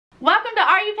Welcome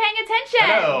to Are You Paying Attention?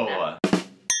 Hello.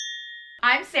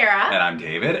 I'm Sarah. And I'm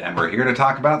David, and we're here to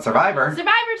talk about Survivor.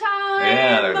 Survivor time!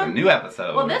 Yeah, there's a new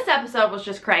episode. Well, this episode was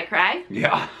just cray-cray.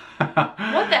 Yeah. What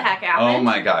the heck happened? Oh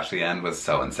my gosh, the end was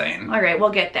so insane. Alright,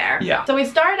 we'll get there. Yeah. So we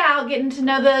start out getting to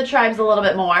know the tribes a little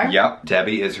bit more. Yep.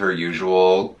 Debbie is her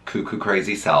usual cuckoo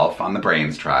crazy self on the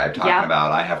Brains tribe, talking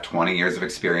about, I have 20 years of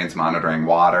experience monitoring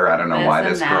water. I don't know why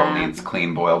this girl needs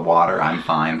clean boiled water. I'm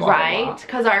fine, blah, blah, blah.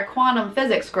 Because our quantum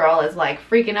physics girl is like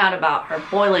freaking out about her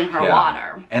boiling her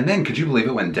water. And then, could you believe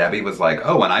it when Debbie was like,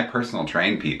 oh, and I personal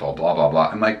train people, blah, blah, blah.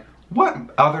 I'm like, what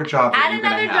other jobs are you gonna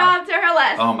have? Add another job to her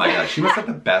list. Oh my gosh, she must have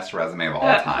the best resume of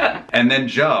all time. And then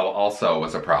Joe also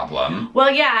was a problem. Well,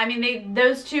 yeah, I mean,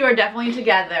 those two are definitely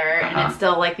together, and it's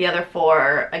still like the other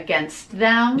four against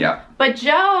them. Yeah. But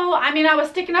Joe, I mean, I was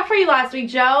sticking up for you last week,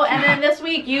 Joe, and then this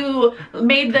week you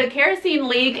made the kerosene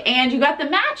leak and you got the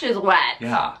matches wet.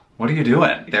 Yeah. What are you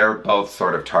doing? They're both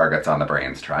sort of targets on the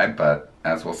Brains tribe, but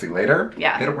as we'll see later, they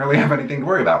don't really have anything to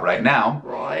worry about right now.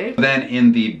 Right. Then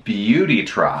in the Beauty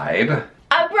tribe,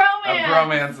 a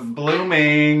bromance is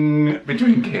blooming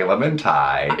between Caleb and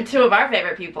Ty. Two of our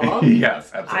favorite people.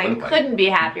 Yes, absolutely. I couldn't be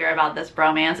happier about this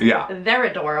bromance. Yeah. They're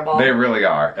adorable. They really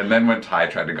are. And then when Ty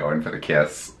tried to go in for the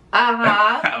kiss,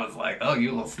 I was like, oh,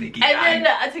 you little sneaky guy. And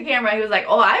then to camera, he was like,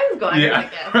 oh, I was going for that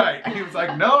kiss. Right. And he was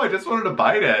like, no, I just wanted to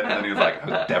bite it. And then he was like, I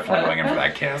was definitely going in for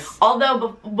that kiss. Although,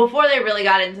 before they really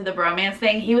got into the bromance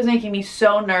thing, he was making me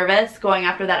so nervous going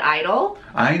after that idol.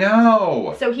 I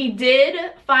know. So he did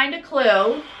find a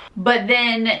clue. But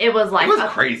then it was like, it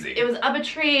was crazy. It was up a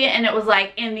tree, and it was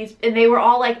like and they were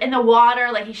all like in the water,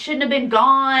 like he shouldn't have been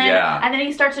gone. Yeah. And then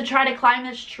he starts to try to climb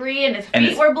this tree, and his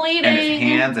feet were bleeding. And his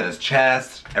hands and his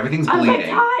chest, everything's bleeding. I was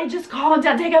like, Ty, just calm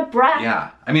down, take a breath.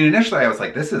 Yeah. I mean, initially I was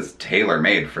like, this is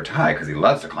tailor-made for Ty, because he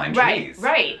loves to climb trees.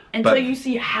 Right. Until you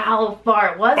see how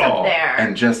far it was up there.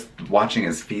 And just watching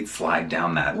his feet slide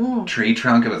down that tree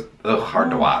trunk, it was hard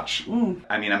to watch.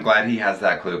 I mean, I'm glad he has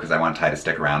that clue, because I want Ty to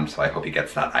stick around, so I hope he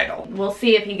gets that idol. We'll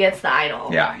see if he gets the idol.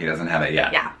 Yeah, he doesn't have it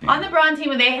yet. Yeah. On the Brawn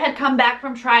team, they had come back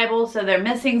from tribal, so they're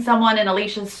missing someone, and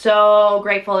Alicia's so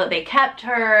grateful that they kept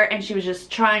her, and she was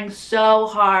just trying so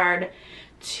hard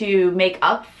to make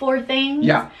up for things.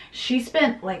 Yeah. She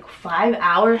spent like 5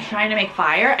 hours trying to make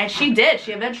fire, and she did.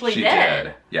 She eventually did. She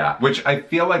did. Yeah. Which I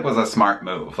feel like was a smart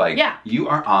move. Like, you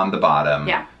are on the bottom.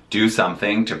 Yeah. Do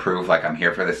something to prove like I'm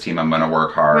here for this team, I'm gonna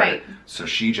work hard. Right. So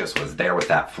she just was there with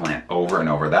that flint over and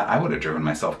over. That I would have driven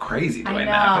myself crazy doing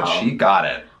that, but she got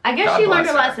it. I guess she learned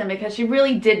her lesson, because she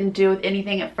really didn't do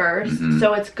anything at first.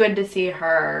 So it's good to see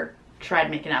her try to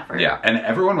make an effort. Yeah, and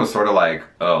everyone was sort of like,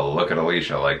 oh, look at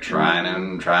Alicia, like trying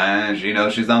and trying. She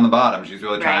knows she's on the bottom. She's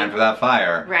really trying for that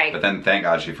fire. Right. But then thank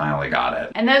God she finally got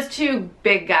it. And those two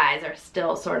big guys are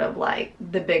still sort of like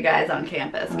the big guys on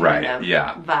campus kind of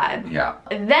vibe. Yeah.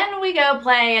 Then we go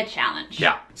play a challenge.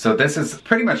 Yeah. So this is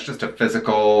pretty much just a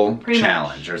physical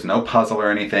challenge. There's no puzzle or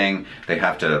anything. They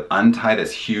have to untie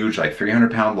this huge, like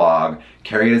 300-pound log,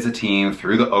 carry it as a team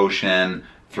through the ocean,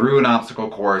 through an obstacle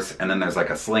course, and then there's like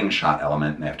a slingshot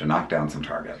element, and they have to knock down some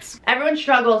targets. Everyone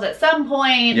struggles at some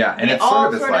point. Yeah, and it's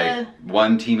sort of this like,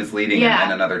 one team is leading and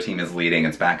then another team is leading.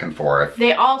 It's back and forth.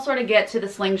 They all sort of get to the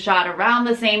slingshot around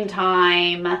the same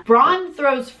time. Brawn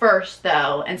throws first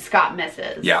though, and Scott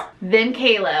misses. Yeah. Then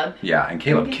Caleb. Yeah, and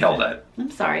Caleb killed it.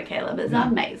 I'm sorry, Caleb is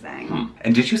amazing.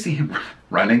 And did you see him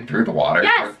running through the water?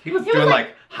 Yes. He was doing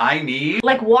like high knee.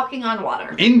 Like walking on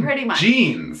water. In pretty much.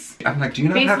 Jeans. I'm like, do you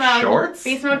not have shorts?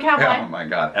 Beast mode cowboy. Oh my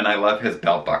God. And I love his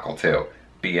belt buckle too.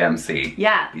 BMC.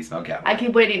 Yeah. Beast mode cowboy. I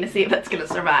keep waiting to see if that's gonna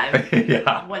survive.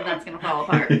 When that's gonna fall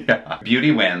apart.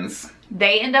 Beauty wins.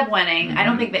 They end up winning. I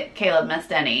don't think that Caleb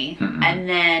missed any. And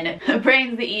then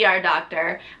Brain's the ER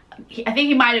doctor. I think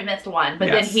he might have missed one, but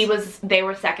then they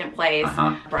were second place.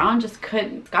 Brawn just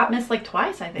couldn't. Scott missed like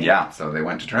twice, I think. Yeah, so they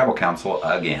went to tribal council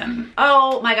again.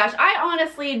 Oh my gosh, I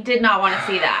honestly did not want to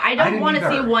see that. I don't want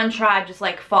to see one tribe just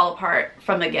like fall apart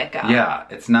from the get-go. Yeah,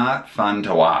 it's not fun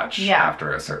to watch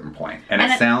after a certain point. And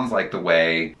it sounds like the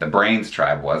way the Brains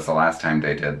tribe was the last time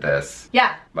they did this.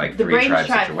 Yeah. Like the three-tribe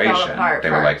situation.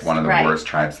 They were like one of the worst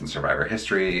tribes in Survivor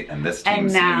history, and this team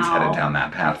seems headed down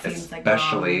that path,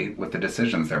 especially with the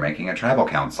decisions they're making at tribal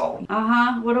council.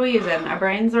 What are we using? Our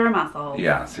brains or our muscles?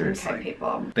 Yeah, seriously. Okay,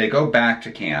 people. They go back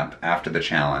to camp after the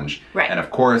challenge. Right. And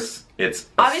of course, it's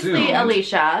obviously assumed,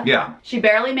 Alicia. Yeah. She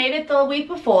barely made it the week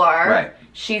before. Right.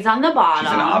 She's on the bottom.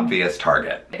 She's an obvious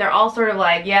target. They're all sort of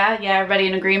like, yeah, everybody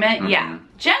in agreement? Yeah.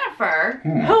 Jennifer,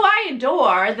 who I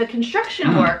adore, the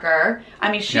construction worker,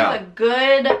 I mean, she's a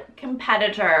good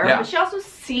competitor, but she also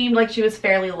seemed like she was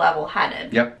fairly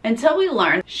level-headed. Yep. Until we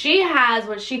learned she has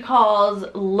what she calls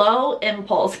low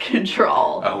impulse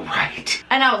control. Oh, right.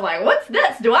 And I was like, what's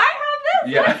this? Do I have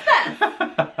this? Yeah. What's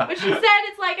this? But she said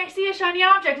it's like I see a shiny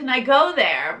object and I go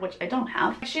there, which I don't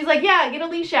have. She's like, yeah, get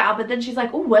Alicia out, but then she's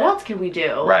like, ooh, what else can we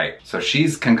do? Right. So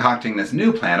she's concocting this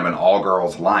new plan of an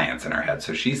all-girls alliance in her head.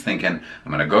 So she's thinking,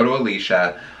 I'm gonna go to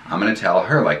Alicia, I'm gonna tell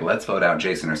her, like, let's vote out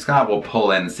Jason or Scott, we'll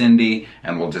pull in Cindy,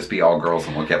 and we'll just be all girls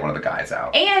and we'll get one of the guys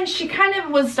out. And she kind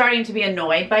of was starting to be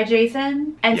annoyed by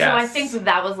Jason. And so I think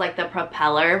that was like the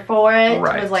propeller for it.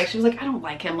 Right. It was like, she was like, I don't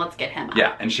like him, let's get him out.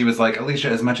 Yeah, and she was like, Alicia,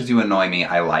 as much as you annoy me,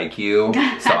 I like you,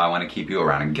 so I wanna keep you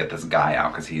around and get this guy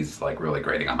out because he's like really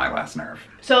grating on my last nerve.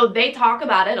 So they talk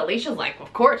about it. Alicia's like,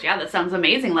 of course, yeah, that sounds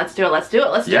amazing. Let's do it, let's do it,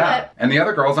 let's do it. And the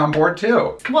other girl's on board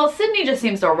too. Well, Sydney just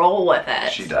seems to roll with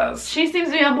it. She does. She seems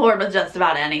to be on board with just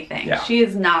about anything. Yeah. She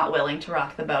is not willing to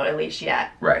rock the boat, at least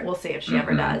yet. Right. We'll see if she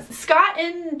ever does. Scott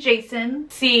and Jason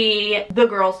see the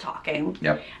girls talking.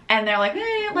 Yep. And they're like,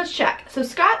 let's check. So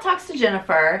Scott talks to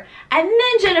Jennifer, and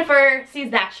then Jennifer sees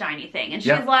that shiny thing. And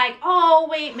she's like, oh,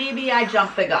 wait, maybe I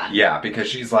jumped the gun. Yeah, because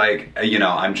she's like, you know,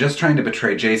 I'm just trying to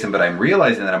betray Jason, but I'm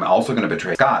realizing that I'm also going to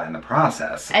betray Scott in the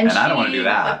process. And I don't want to do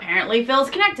that. Apparently feels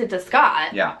connected to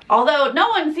Scott. Yeah. Although no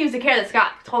one seems to care that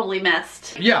Scott totally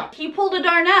missed. Yeah. He pulled a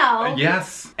Darnell.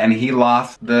 Yes. And he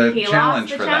lost the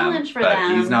challenge for them.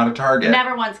 But he's not a target.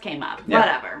 Never once came up. Yeah.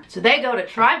 Whatever. So they go to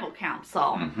tribal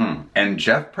council. And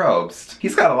Jeff Probst,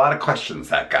 he's got a lot of questions,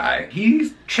 that guy.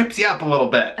 He trips you up a little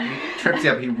bit. He trips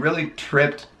you up. He really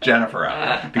tripped Jennifer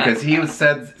up. Because he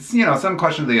said, you know, some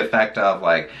question to the effect of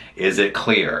like, is it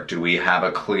clear? Do we have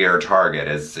a clear target?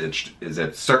 Is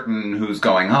it certain who's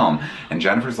going home? And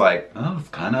Jennifer's like, oh, it's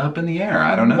kind of up in the air.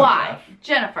 I don't know. Why?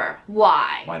 Jeff. Jennifer,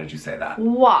 why? Why did you say that?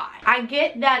 Why? I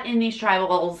get that in these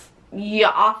tribals, you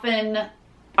often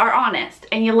are honest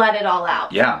and you let it all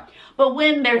out. Yeah. But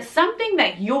when there's something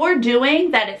that you're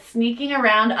doing that is sneaking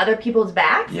around other people's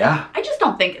backs, I just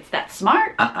don't think it's that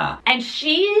smart. And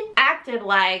she acted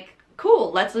like,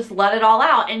 cool, let's just let it all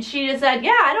out. And she just said,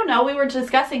 yeah, I don't know, we were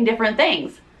discussing different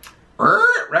things.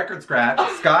 Record scratch.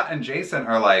 Scott and Jason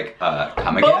are like,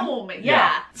 come again? Boom,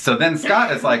 yeah. So then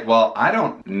Scott is like, well, I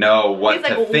don't know what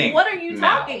to think. What are you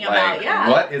talking about? Like, yeah.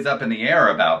 what is up in the air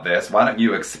about this? Why don't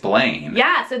you explain?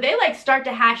 Yeah, so they like start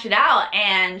to hash it out,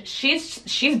 and she's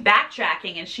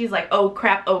backtracking, and she's like, oh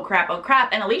crap, oh crap, oh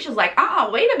crap. And Alicia's like,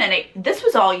 wait a minute, this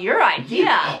was all your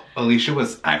idea. Alicia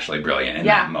was actually brilliant in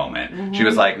that moment. She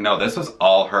was like, no, this was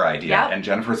all her idea. And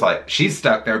Jennifer's like, she's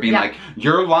stuck there being like,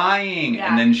 you're lying.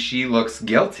 And then she looks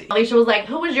guilty. Alicia was like,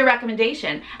 who was your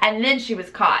recommendation? And then she was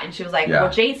caught, and she was like, well,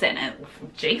 Jason. And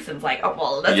Jason's like, oh,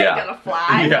 well, this ain't gonna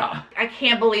fly. I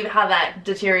can't believe how that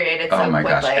deteriorated so quickly. Oh my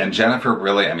gosh. And Jennifer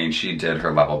really, I mean, she did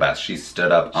her level best. She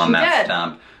stood up on that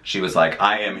stump. She was like,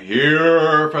 I am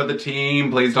here for the team.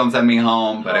 Please don't send me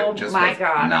home. But it just was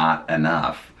not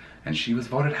enough. And she was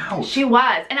voted out. She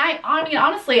was. And I mean,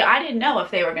 honestly, I didn't know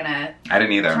if they were gonna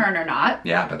turn or not.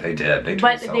 Yeah, but they did. They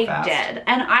turned so fast. Did.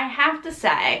 And I have to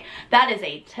say, that is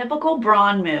a typical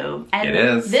Brawn move. And it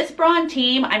is. This Brawn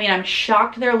team, I mean, I'm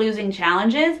shocked they're losing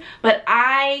challenges, but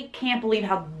I can't believe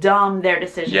how dumb their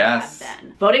decisions have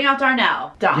been. Voting out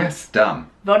Darnell, dumb. Yes, dumb.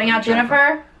 Voting out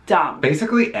Jennifer, dumb.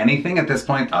 Basically anything at this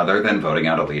point other than voting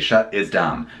out Alicia is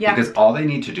dumb. Because all they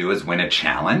need to do is win a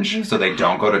challenge so they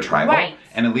don't go to tribal.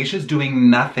 And Alicia's doing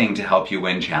nothing to help you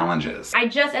win challenges.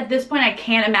 At this point, I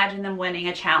can't imagine them winning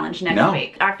a challenge next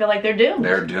week. I feel like they're doomed.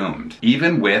 They're doomed.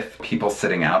 Even with people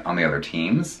sitting out on the other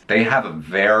teams, they have a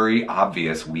very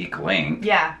obvious weak link.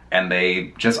 Yeah. And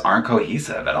they just aren't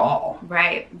cohesive at all.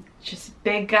 Right. Just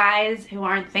big guys who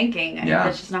aren't thinking. And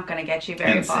that's just not going to get you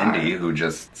very far. And Cindy, who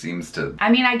just seems to...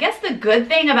 I mean, I guess the good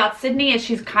thing about Sydney is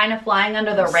she's kind of flying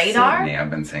under the radar. Sydney, I've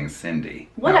been saying Cindy.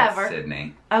 Whatever.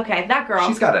 Sydney. Okay, that girl.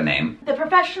 She's got a name. The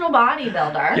professional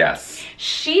bodybuilder. Yes.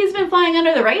 She's been flying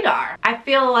under the radar. I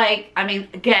feel like, I mean,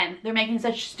 again, they're making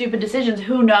such stupid decisions.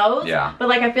 Who knows? Yeah. But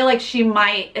like, I feel like she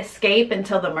might escape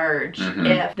until the merge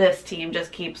if this team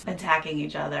just keeps attacking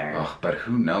each other. Oh, but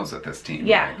who knows with this team?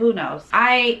 Yeah, who knows?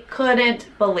 I couldn't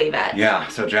believe it. Yeah,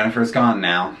 so Jennifer's gone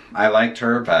now. I liked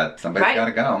her, but somebody's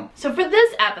gotta go. So for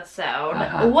this episode,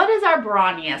 what is our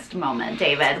brawniest moment,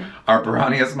 David? Our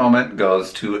brawniest moment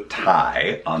goes to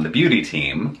Ty on the beauty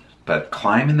team, but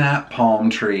climbing that palm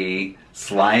tree,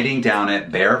 sliding down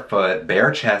it barefoot,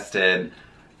 bare-chested,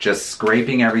 just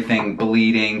scraping everything,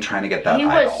 bleeding, trying to get that idol.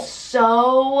 He was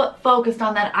so focused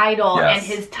on that idol Yes. and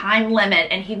his time limit,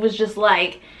 and he was just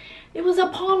like, it was a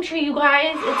palm tree, you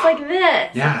guys. It's like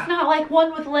this. Yeah. It's not like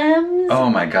one with limbs. Oh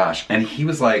my gosh. And he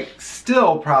was like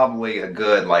still probably a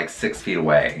good like 6 feet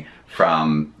away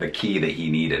from the key that he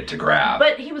needed to grab.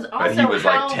 But he was also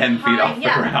like 10 feet off the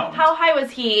ground. How high was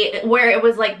he where it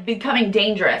was like becoming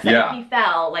dangerous? And if he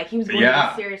fell, like he was going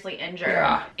to be seriously injured.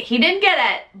 Yeah. He didn't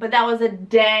get it, but that was a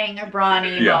dang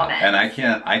brawny moment. And I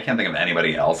can't think of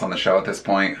anybody else on the show at this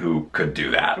point who could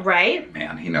do that. Right?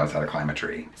 Man, he knows how to climb a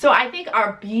tree. So I think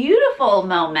our beautiful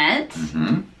moment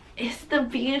is the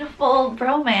beautiful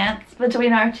bromance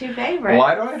between our two favorites.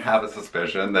 Why do I have a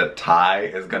suspicion that Ty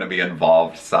is going to be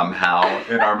involved somehow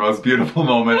in our most beautiful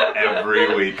moment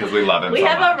every week because we love him so much. We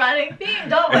have a running theme,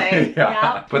 don't we?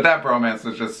 Yeah. But that bromance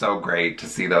was just so great to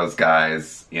see those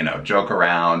guys, you know, joke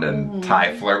around and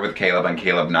Ty flirt with Caleb and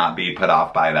Caleb not be put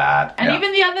off by that. And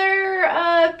even the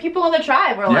other people in the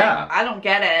tribe were like, I don't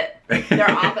get it.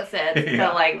 They're opposites,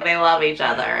 but like they love each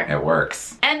other. It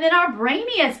works. And then our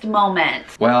brainiest moment.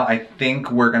 Well, I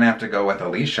think we're gonna have to go with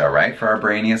Alicia, right, for our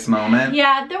brainiest moment.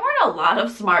 Yeah, there weren't a lot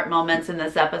of smart moments in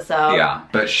this episode. Yeah,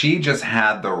 but she just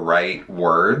had the right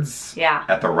words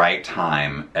at the right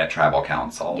time at Tribal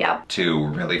Council to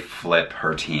really flip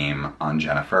her team on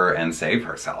Jennifer and save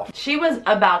herself. She was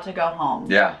about to go home.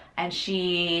 Yeah. And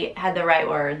she had the right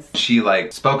words. She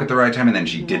like spoke at the right time and then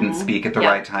she didn't speak at the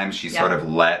right time. She sort of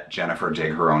let Jennifer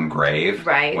dig her own grave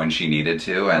when she needed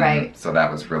to. And so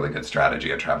that was really good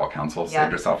strategy at Tribal Council.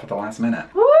 Saved herself at the last minute.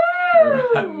 Woo!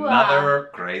 Another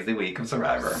crazy week of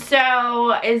Survivor.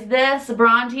 So is this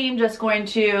Brawn team just going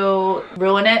to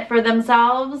ruin it for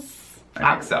themselves?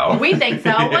 I think so. We think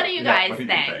so. What do you guys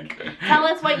think? Tell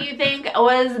us what you think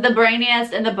was the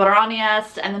brainiest and the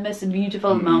brawniest and the most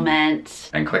beautiful moment.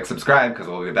 And click subscribe because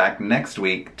we'll be back next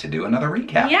week to do another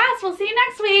recap. Yes, we'll see you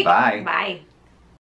next week. Bye. Bye.